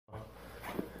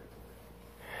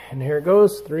And here it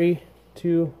goes. 3,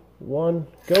 2, 1,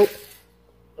 go.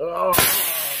 Oh.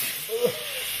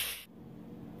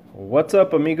 What's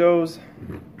up, amigos?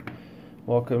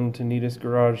 Welcome to Neatest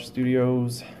Garage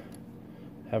Studios.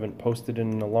 Haven't posted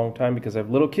in a long time because I have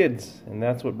little kids, and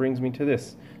that's what brings me to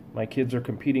this. My kids are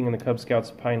competing in the Cub Scouts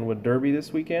Pinewood Derby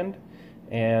this weekend,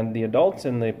 and the adults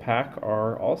in the pack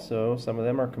are also, some of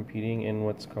them are competing in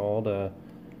what's called a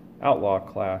outlaw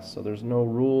class. So there's no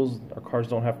rules. Our cars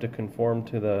don't have to conform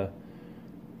to the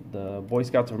Boy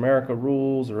Scouts of America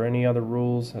rules or any other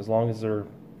rules. As long as they're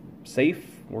safe,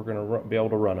 we're going to be able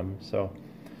to run them. So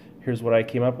here's what I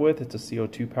came up with. It's a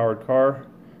CO2 powered car.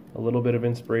 A little bit of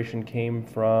inspiration came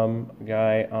from a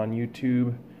guy on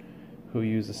YouTube who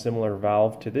used a similar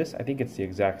valve to this. I think it's the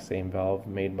exact same valve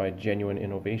made by Genuine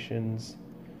Innovations.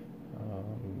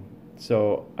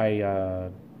 So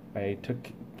I took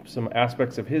some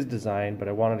aspects of his design, but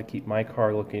I wanted to keep my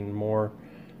car looking more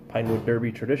Pinewood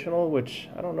Derby traditional, which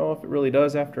I don't know if it really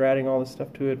does after adding all this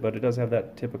stuff to it, but it does have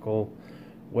that typical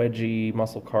wedgy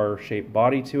muscle car shaped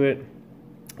body to it.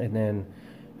 And then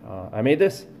I made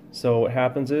this. So what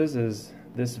happens is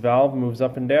this valve moves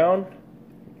up and down.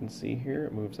 You can see here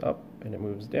it moves up and it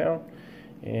moves down.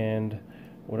 And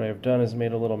what I've done is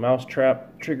made a little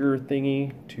mousetrap trigger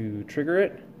thingy to trigger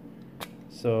it.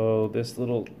 So this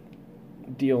little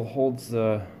deal holds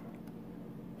it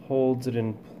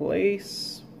in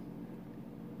place,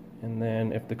 and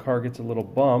then if the car gets a little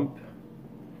bump,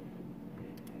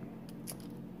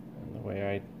 and the way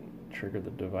I trigger the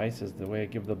device is the way I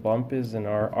give the bump is in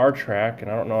our track, and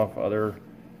I don't know if other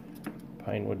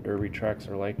Pinewood Derby tracks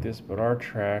are like this, but our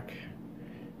track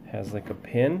has like a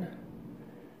pin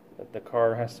that the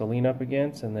car has to lean up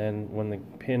against, and then when the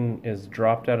pin is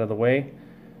dropped out of the way,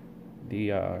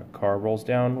 the car rolls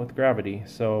down with gravity.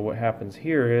 So what happens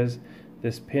here is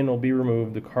this pin will be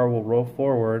removed, the car will roll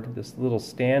forward, this little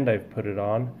stand I've put it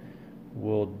on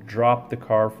will drop the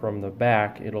car from the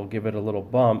back, it'll give it a little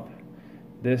bump.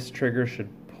 This trigger should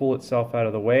pull itself out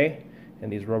of the way, and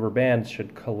these rubber bands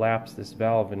should collapse this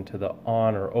valve into the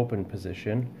on or open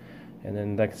position, and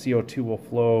then that CO2 will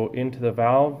flow into the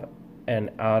valve and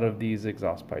out of these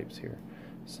exhaust pipes here.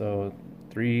 So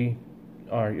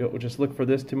you'll just look for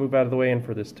this to move out of the way and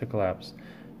for this to collapse.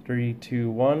 3, 2,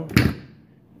 1.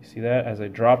 You see that? As I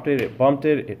dropped it, it bumped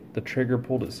it, the trigger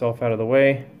pulled itself out of the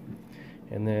way.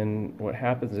 And then what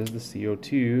happens is the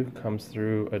CO2 comes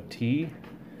through a T,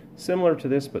 similar to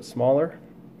this but smaller,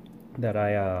 that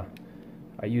I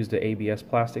used an ABS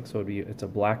plastic, so it's a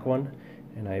black one.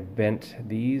 And I bent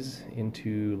these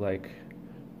into like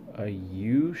a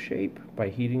U shape by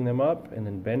heating them up and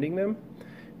then bending them.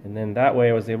 And then that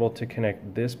way I was able to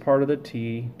connect this part of the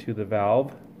T to the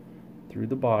valve through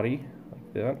the body,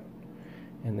 like that.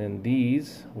 And then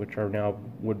these, which are now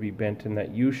would be bent in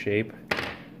that U shape,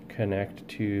 connect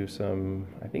to some,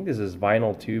 I think this is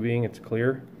vinyl tubing, it's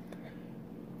clear.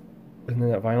 And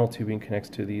then that vinyl tubing connects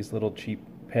to these little cheap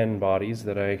pen bodies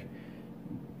that I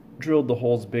drilled the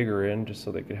holes bigger in just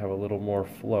so they could have a little more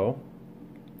flow.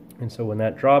 And so when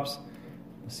that drops,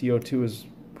 the CO2 is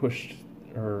pushed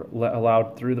or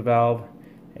allowed through the valve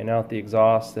and out the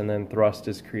exhaust, and then thrust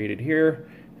is created here,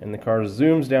 and the car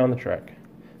zooms down the track.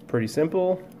 Pretty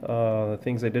simple. The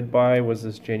things I did buy was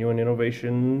this Genuine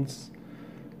Innovations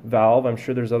valve. I'm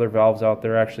sure there's other valves out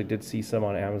there. I actually did see some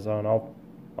on Amazon. I'll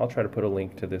try to put a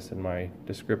link to this in my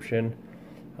description.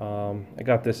 I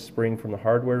got this spring from the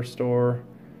hardware store.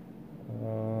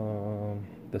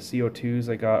 The CO2s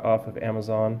I got off of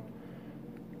Amazon.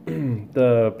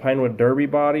 The Pinewood Derby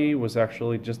body was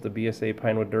actually just the BSA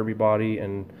Pinewood Derby body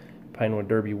and Pinewood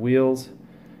Derby wheels.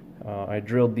 I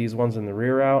drilled these ones in the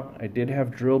rear out. I did have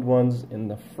drilled ones in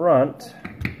the front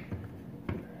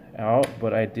out,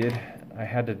 but I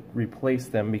had to replace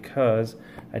them because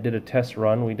I did a test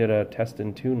run. We did a test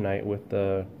and tune night with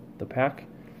the pack,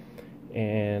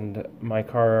 and my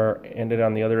car ended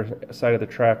on the other side of the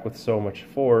track with so much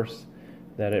force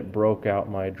that it broke out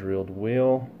my drilled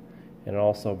wheel. And it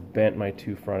also bent my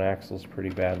 2 front axles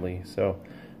pretty badly. So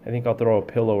I think I'll throw a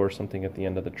pillow or something at the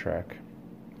end of the track.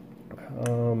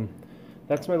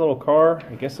 That's my little car.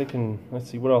 I guess I can, let's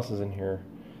see, what else is in here?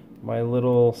 My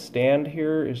little stand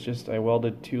here is just, I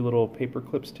welded 2 little paper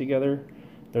clips together.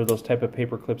 They're those type of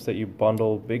paper clips that you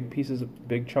bundle big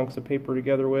chunks of paper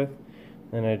together with.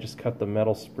 And I just cut the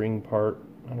metal spring part.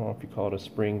 I don't know if you call it a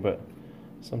spring, but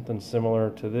something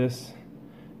similar to this.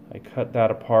 I cut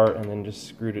that apart and then just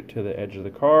screwed it to the edge of the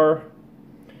car.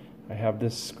 I have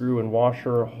this screw and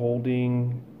washer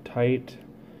holding tight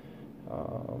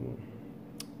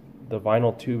the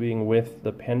vinyl tubing with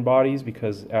the pen bodies,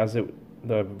 because as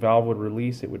the valve would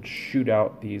release, it would shoot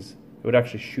out these it would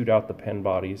actually shoot out the pen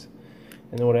bodies.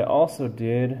 And then what I also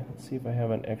did, let's see if I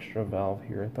have an extra valve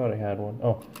here. I thought I had one.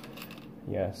 Oh,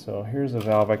 yeah, so here's a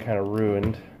valve I kind of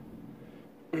ruined.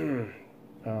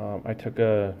 I took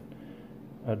a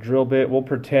drill bit. We'll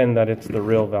pretend that it's the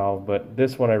real valve, but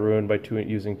this one I ruined by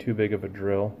using too big of a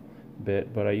drill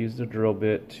bit. But I used a drill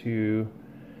bit to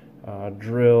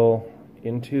drill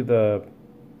into the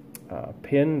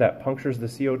pin that punctures the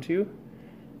CO2,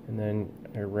 and then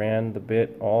I ran the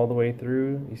bit all the way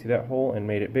through, you see that hole, and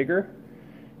made it bigger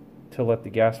to let the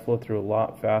gas flow through a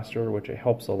lot faster, which it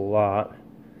helps a lot.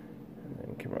 And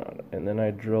then come around, and then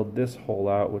I drilled this hole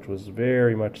out, which was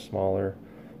very much smaller,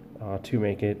 to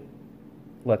make it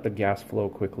let the gas flow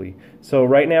quickly. So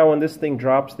right now when this thing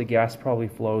drops, the gas probably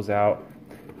flows out,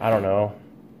 I don't know,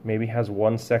 maybe has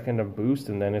 1 second of boost,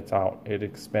 and then it's out. It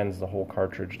expends the whole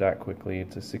cartridge that quickly.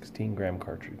 It's a 16-gram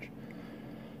cartridge.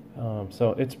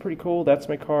 So it's pretty cool. That's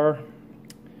my car.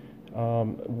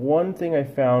 One thing I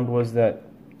found was that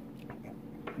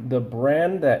the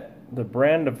brand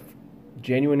of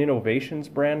Genuine Innovations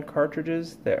brand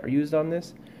cartridges that are used on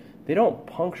this, they don't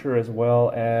puncture as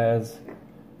well as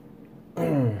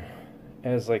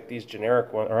as like these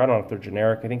generic ones, or I don't know if they're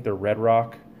generic. I think they're Red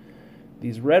Rock.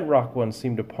 These Red Rock ones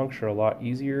seem to puncture a lot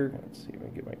easier. Let's see if I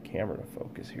can get my camera to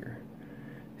focus here.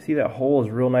 See, that hole is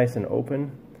real nice and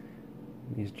open.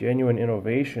 These Genuine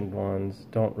Innovation ones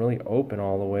don't really open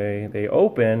all the way. They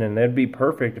open, and that'd be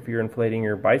perfect if you're inflating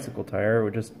your bicycle tire. It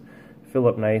would just fill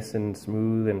up nice and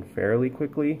smooth and fairly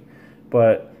quickly.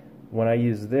 But when I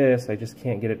use this, I just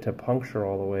can't get it to puncture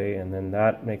all the way, and then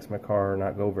that makes my car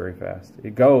not go very fast.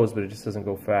 It goes, but it just doesn't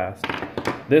go fast.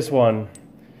 This one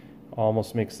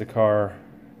almost makes the car,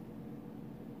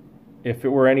 if it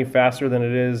were any faster than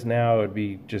it is now, it would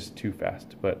be just too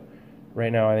fast. But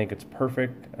right now I think it's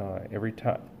perfect. Every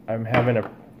time I'm having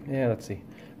let's see,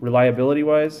 reliability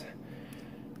wise,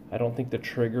 I don't think the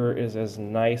trigger is as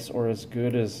nice or as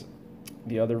good as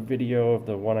the other video of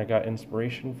the one I got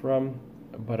inspiration from,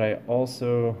 but I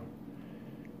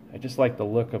just like the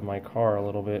look of my car a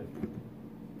little bit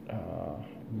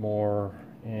more,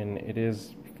 and it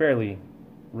is fairly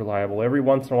reliable. Every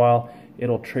once in a while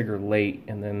it'll trigger late,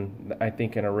 and then I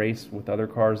think in a race with other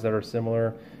cars that are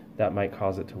similar, that might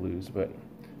cause it to lose. But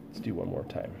let's do one more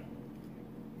time.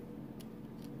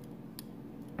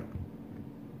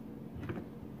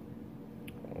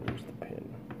 Oh, there's the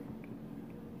pin.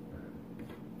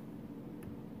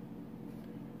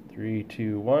 3,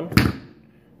 2, 1.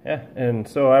 Yeah, and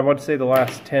so I would say the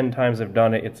last 10 times I've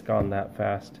done it, it's gone that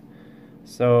fast.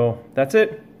 So that's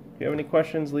it. If you have any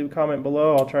questions, leave a comment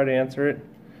below. I'll try to answer it.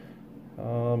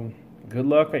 Good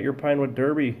luck at your Pinewood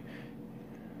Derby.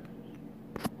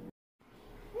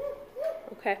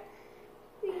 Okay.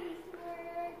 Please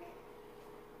work.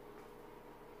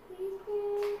 Please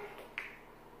work.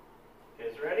 You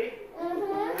guys ready?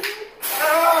 Uh-huh.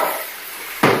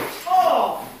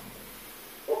 Oh!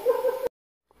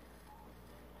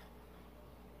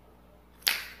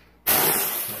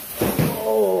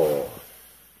 Oh!